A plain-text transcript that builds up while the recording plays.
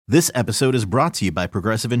This episode is brought to you by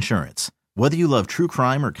Progressive Insurance. Whether you love true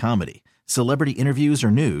crime or comedy, celebrity interviews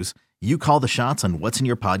or news, you call the shots on what's in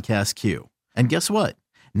your podcast queue. And guess what?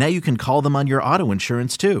 Now you can call them on your auto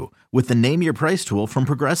insurance too with the Name Your Price tool from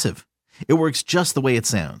Progressive. It works just the way it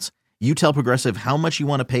sounds. You tell Progressive how much you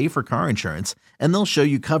want to pay for car insurance, and they'll show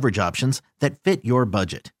you coverage options that fit your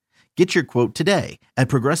budget. Get your quote today at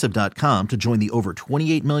Progressive.com to join the over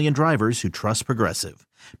 28 million drivers who trust Progressive.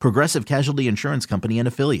 Progressive Casualty Insurance Company and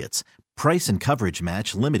Affiliates. Price and coverage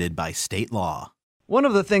match limited by state law. One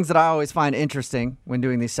of the things that I always find interesting when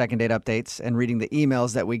doing these second date updates and reading the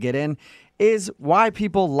emails that we get in is why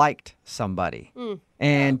people liked somebody.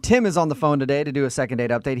 And Tim is on the phone today to do a second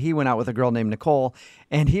date update. He went out with a girl named Nicole,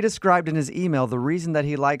 and he described in his email the reason that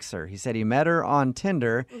he likes her. He said he met her on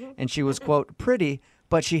Tinder, and she was, quote, pretty,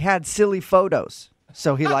 but she had silly photos.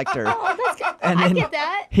 So he liked her. And then I get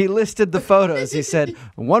that. he listed the photos. He said,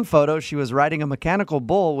 one photo, she was riding a mechanical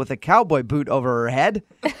bull with a cowboy boot over her head.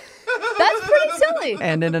 That's pretty silly.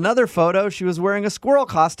 And in another photo, she was wearing a squirrel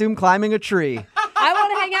costume climbing a tree. I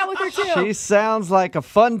want to hang out with her too. She sounds like a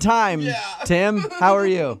fun time. Tim, how are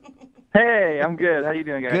you? Hey, I'm good. How you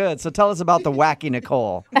doing, guys? Good. So tell us about the wacky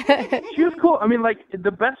Nicole. She was cool. I mean, like,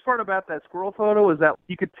 the best part about that squirrel photo was that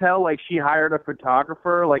you could tell, like, she hired a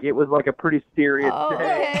photographer. Like, it was, like, a pretty serious Oh,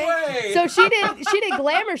 day. okay. So she did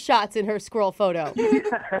glamour shots in her squirrel photo.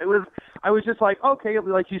 I was just like, okay,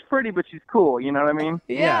 like, she's pretty, but she's cool. You know what I mean?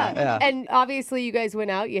 Yeah. And obviously you guys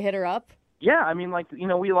went out, you hit her up. Yeah, I mean, like, you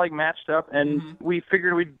know, we, like, matched up, and we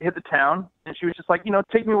figured we'd hit the town. And she was just like, you know,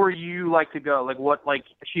 take me where you like to go. Like, what, like,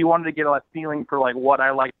 she wanted to get a feeling for, like, what I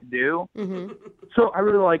like to do. So I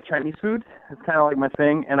really like Chinese food. It's kind of like my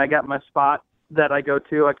thing. And I got my spot that I go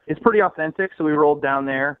to. Like, it's pretty authentic, so we rolled down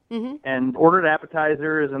there and ordered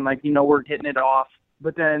appetizers, and, like, you know, we're hitting it off.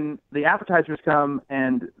 But then the appetizers come,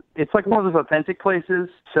 and it's like one of those authentic places.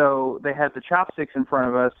 So they had the chopsticks in front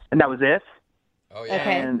of us, and that was it. Oh, yeah.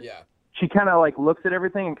 Okay. And she kind of, like, looks at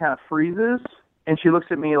everything and kind of freezes. And she looks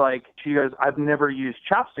at me like, she goes, I've never used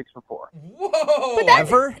chopsticks before. Whoa!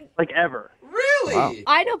 Ever? Like, ever. Really? Wow.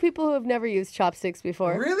 I know people who have never used chopsticks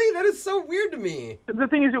before. Really? That is so weird to me. The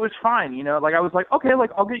thing is, it was fine, you know? Like, I was like, okay,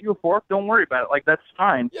 like, I'll get you a fork. Don't worry about it. Like, that's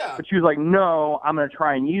fine. Yeah. But she was like, no, I'm going to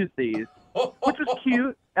try and use these, which was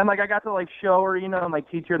cute. And, like, I got to, like, show her, you know, and,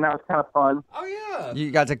 like, teach her, and that was kind of fun. Oh, yeah.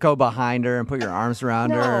 You got to go behind her and put your arms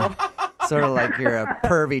around her. Sort of like you're a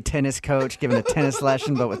pervy tennis coach giving a tennis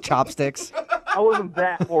lesson, but with chopsticks. I wasn't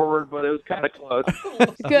that forward, but it was kind of close.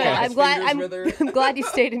 Good. I'm glad. fingers with her. I'm glad you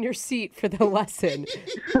stayed in your seat for the lesson.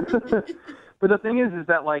 But the thing is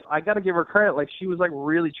that, like, I got to give her credit. Like, she was, like,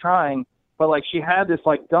 really trying, but, like, she had this,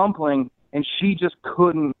 like, dumpling, and she just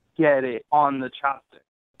couldn't get it on the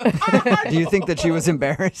chopstick. Do you think that she was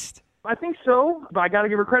embarrassed? I think so, but I got to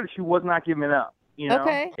give her credit. She was not giving up, you know?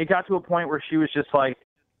 Okay. It got to a point where she was just like,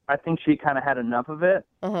 I think she kind of had enough of it.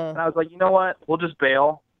 Uh-huh. And I was like, you know what? We'll just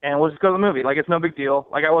bail, and we'll just go to the movie. Like, it's no big deal.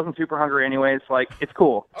 Like, I wasn't super hungry anyways. Like, it's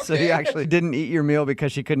cool. So you actually didn't eat your meal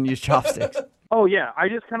because she couldn't use chopsticks. Oh, yeah. I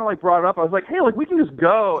just kind of, like, brought it up. I was like, hey, like, we can just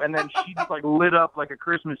go. And then she just, like, lit up like a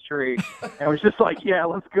Christmas tree. And was just like, yeah,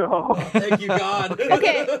 let's go. Thank you, God.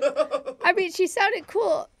 Okay. I mean, she sounded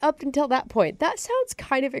cool up until that point. That sounds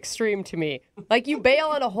kind of extreme to me. Like you bail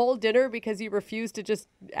on a whole dinner because you refuse to just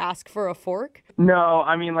ask for a fork? No,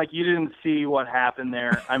 I mean, like, you didn't see what happened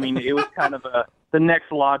there. I mean, it was kind of the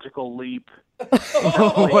next logical leap.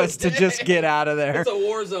 Was to just get out of there. It's a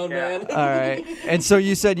war zone, man. All right. And so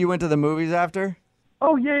you said you went to the movies after?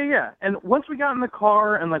 Oh, yeah. And once we got in the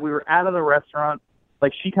car and, like, we were out of the restaurant,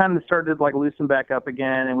 like, she kind of started to, like, loosen back up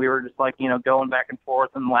again, and we were just, like, you know, going back and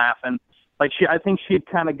forth and laughing. Like, I think she had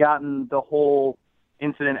kind of gotten the whole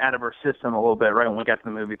incident out of her system a little bit right when we got to the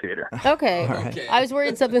movie theater. Okay. Okay. I was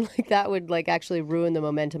worried something like that would like actually ruin the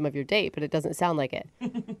momentum of your date, but it doesn't sound like it.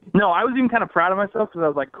 No, I was even kind of proud of myself because I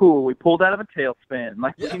was like, cool, we pulled out of a tailspin.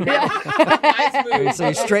 Like, you know, Nice move. So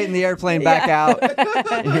you straightened the airplane back out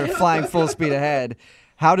and you're flying full speed ahead.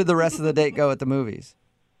 How did the rest of the date go at the movies?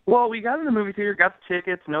 well, we got in the movie theater, got the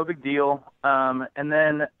tickets, no big deal. And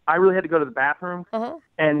then I really had to go to the bathroom. Uh-huh.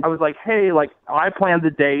 And I was like, hey, like, I planned the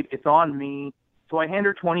date. It's on me. So I hand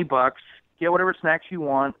her $20, get whatever snacks you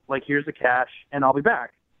want. Like, here's the cash, and I'll be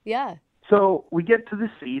back. Yeah. So we get to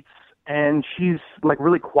the seats, and she's, like,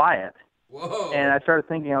 really quiet. Whoa. And I started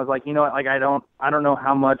thinking, I was like, you know what, like, I don't know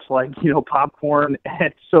how much, like, you know, popcorn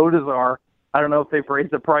and sodas are. I don't know if they've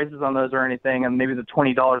raised the prices on those or anything, and maybe the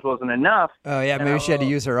 $20 wasn't enough. Oh, yeah, maybe she had to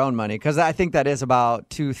use her own money, because I think that is about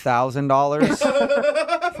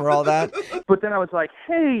 $2,000 for all that. But then I was like,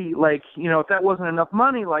 hey, like, you know, if that wasn't enough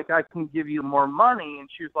money, like, I can give you more money. And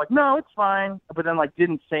she was like, no, it's fine. But then, like,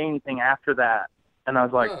 didn't say anything after that. And I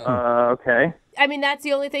was like, Oh. okay. I mean, that's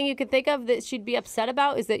the only thing you could think of that she'd be upset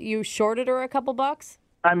about is that you shorted her a couple bucks?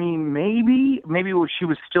 I mean, maybe she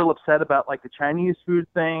was still upset about like the Chinese food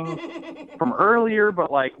thing from earlier,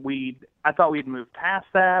 but like I thought we'd moved past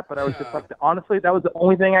that, but I was just like, honestly, that was the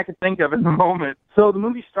only thing I could think of in the moment. So the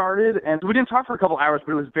movie started, and we didn't talk for a couple hours,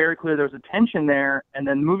 but it was very clear there was a tension there. And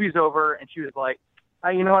then the movie's over, and she was like,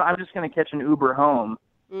 you know what, I'm just going to catch an Uber home.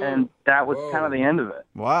 And that was kind of the end of it.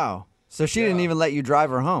 Wow. So she didn't even let you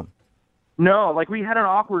drive her home? No, like we had an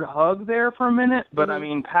awkward hug there for a minute, but I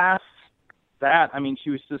mean, past that, I mean, she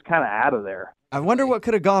was just kind of out of there. I wonder what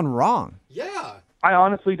could have gone wrong. Yeah. I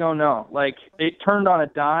honestly don't know. Like, it turned on a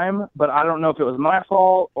dime, but I don't know if it was my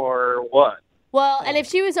fault or what. Well, and if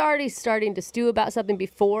she was already starting to stew about something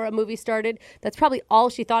before a movie started, that's probably all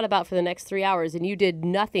she thought about for the next 3 hours, and you did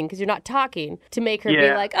nothing because you're not talking to make her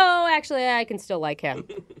be like, oh, actually, I can still like him.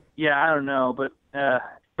 Yeah, I don't know, but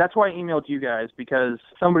that's why I emailed you guys, because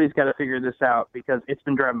somebody's got to figure this out, because it's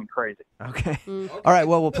been driving me crazy. Okay. All right,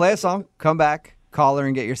 well, we'll play a song, come back, call her,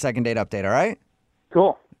 and get your second date update, all right?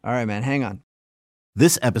 Cool. All right, man, hang on.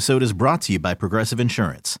 This episode is brought to you by Progressive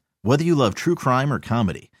Insurance. Whether you love true crime or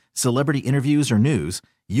comedy, celebrity interviews or news,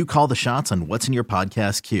 you call the shots on what's in your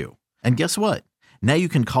podcast queue. And guess what? Now you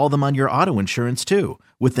can call them on your auto insurance too,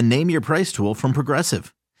 with the Name Your Price tool from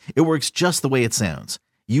Progressive. It works just the way it sounds.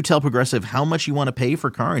 You tell Progressive how much you want to pay for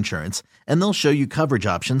car insurance, and they'll show you coverage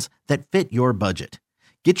options that fit your budget.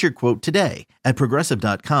 Get your quote today at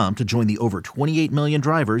Progressive.com to join the over 28 million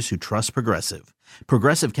drivers who trust Progressive.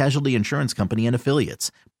 Progressive Casualty Insurance Company and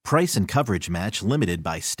Affiliates. Price and coverage match limited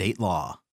by state law.